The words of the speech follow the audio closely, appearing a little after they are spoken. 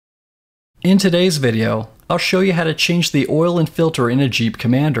In today's video, I'll show you how to change the oil and filter in a Jeep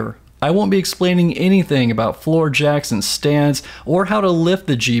Commander. I won't be explaining anything about floor jacks and stands or how to lift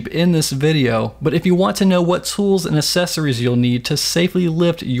the Jeep in this video, but if you want to know what tools and accessories you'll need to safely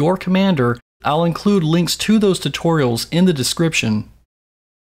lift your Commander, I'll include links to those tutorials in the description.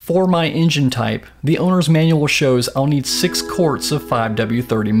 For my engine type, the owner's manual shows I'll need 6 quarts of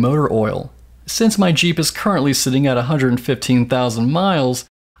 5W30 motor oil. Since my Jeep is currently sitting at 115,000 miles,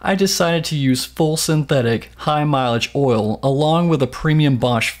 I decided to use full synthetic, high mileage oil along with a premium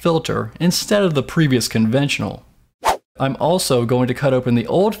Bosch filter instead of the previous conventional. I'm also going to cut open the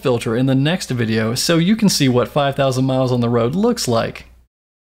old filter in the next video so you can see what 5,000 miles on the road looks like.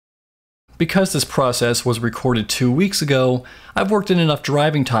 Because this process was recorded 2 weeks ago, I've worked in enough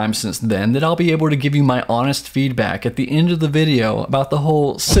driving time since then that I'll be able to give you my honest feedback at the end of the video about the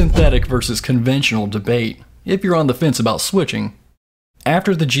whole synthetic versus conventional debate, if you're on the fence about switching.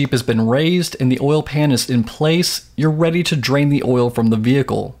 After the Jeep has been raised and the oil pan is in place, you're ready to drain the oil from the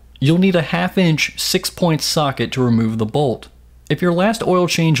vehicle. You'll need a 1/2 inch 6-point socket to remove the bolt. If your last oil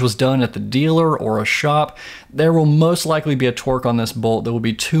change was done at the dealer or a shop, there will most likely be a torque on this bolt that will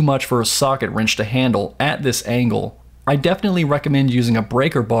be too much for a socket wrench to handle at this angle. I definitely recommend using a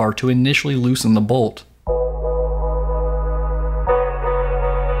breaker bar to initially loosen the bolt.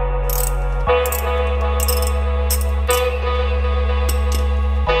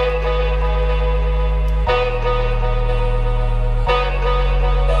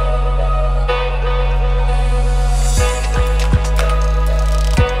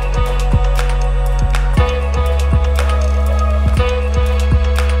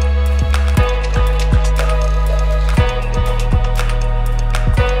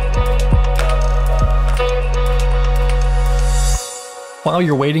 While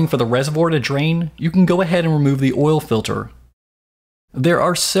you're waiting for the reservoir to drain, you can go ahead and remove the oil filter. There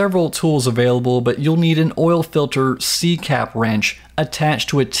are several tools available, but you'll need an oil filter C-cap wrench attached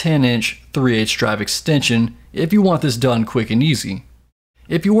to a 10-inch 3/8 drive extension if you want this done quick and easy.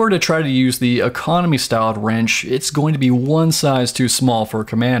 If you were to try to use the economy-styled wrench, it's going to be one size too small for a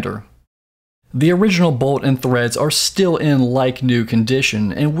Commander. The original bolt and threads are still in like-new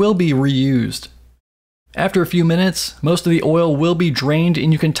condition and will be reused. After a few minutes, most of the oil will be drained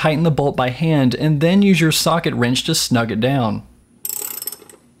and you can tighten the bolt by hand and then use your socket wrench to snug it down.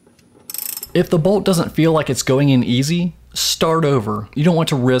 If the bolt doesn't feel like it's going in easy, start over. You don't want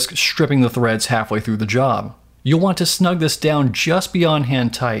to risk stripping the threads halfway through the job. You'll want to snug this down just beyond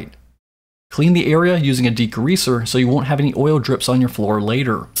hand tight. Clean the area using a degreaser so you won't have any oil drips on your floor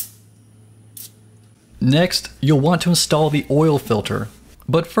later. Next, you'll want to install the oil filter.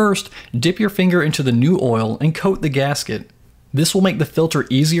 But first, dip your finger into the new oil and coat the gasket. This will make the filter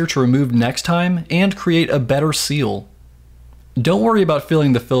easier to remove next time and create a better seal. Don't worry about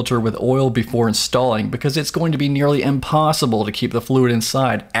filling the filter with oil before installing because it's going to be nearly impossible to keep the fluid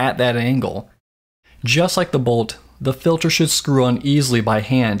inside at that angle. Just like the bolt, the filter should screw on easily by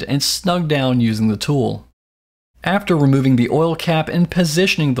hand and snug down using the tool. After removing the oil cap and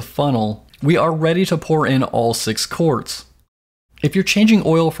positioning the funnel, we are ready to pour in all 6 quarts. If you're changing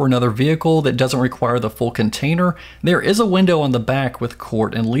oil for another vehicle that doesn't require the full container, there is a window on the back with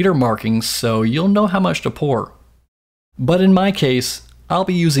quart and liter markings so you'll know how much to pour. But in my case, I'll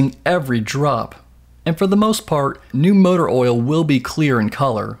be using every drop. And for the most part, new motor oil will be clear in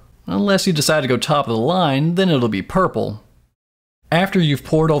color. Unless you decide to go top of the line, then it'll be purple. After you've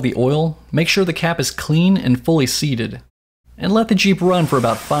poured all the oil, make sure the cap is clean and fully seated. And let the Jeep run for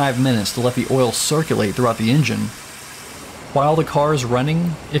about 5 minutes to let the oil circulate throughout the engine. While the car is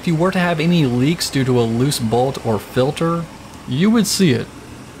running, if you were to have any leaks due to a loose bolt or filter, you would see it.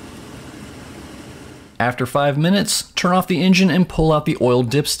 After 5 minutes, turn off the engine and pull out the oil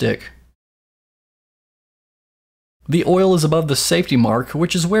dipstick. The oil is above the safety mark,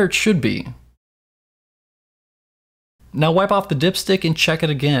 which is where it should be. Now wipe off the dipstick and check it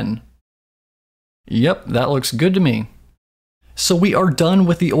again. Yep, that looks good to me. So we are done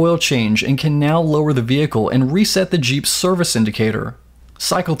with the oil change and can now lower the vehicle and reset the Jeep's service indicator.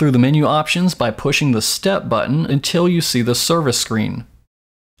 Cycle through the menu options by pushing the step button until you see the service screen.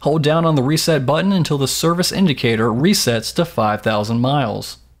 Hold down on the reset button until the service indicator resets to 5,000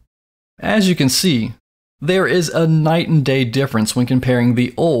 miles. As you can see, there is a night and day difference when comparing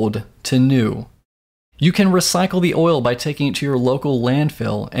the old to new. You can recycle the oil by taking it to your local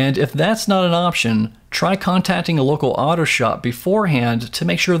landfill, and if that's not an option, try contacting a local auto shop beforehand to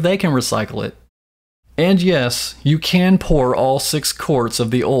make sure they can recycle it. And yes, you can pour all 6 quarts of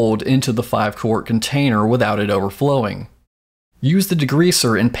the old into the 5-quart container without it overflowing. Use the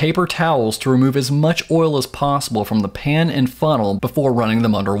degreaser and paper towels to remove as much oil as possible from the pan and funnel before running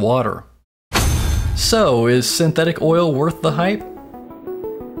them under water. So, is synthetic oil worth the hype?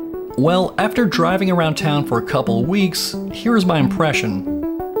 Well, after driving around town for a couple of weeks, here's my impression.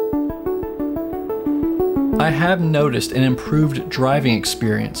 I have noticed an improved driving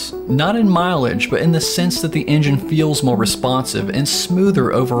experience, not in mileage, but in the sense that the engine feels more responsive and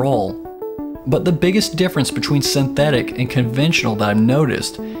smoother overall. But the biggest difference between synthetic and conventional that I've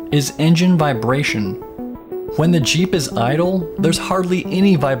noticed is engine vibration. When the Jeep is idle, there's hardly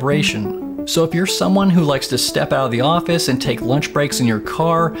any vibration. So if you're someone who likes to step out of the office and take lunch breaks in your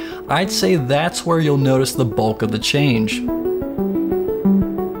car, I'd say that's where you'll notice the bulk of the change.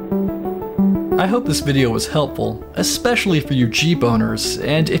 I hope this video was helpful, especially for you Jeep owners,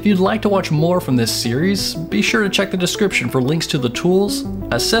 and if you'd like to watch more from this series, be sure to check the description for links to the tools,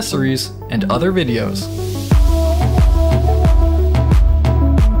 accessories, and other videos.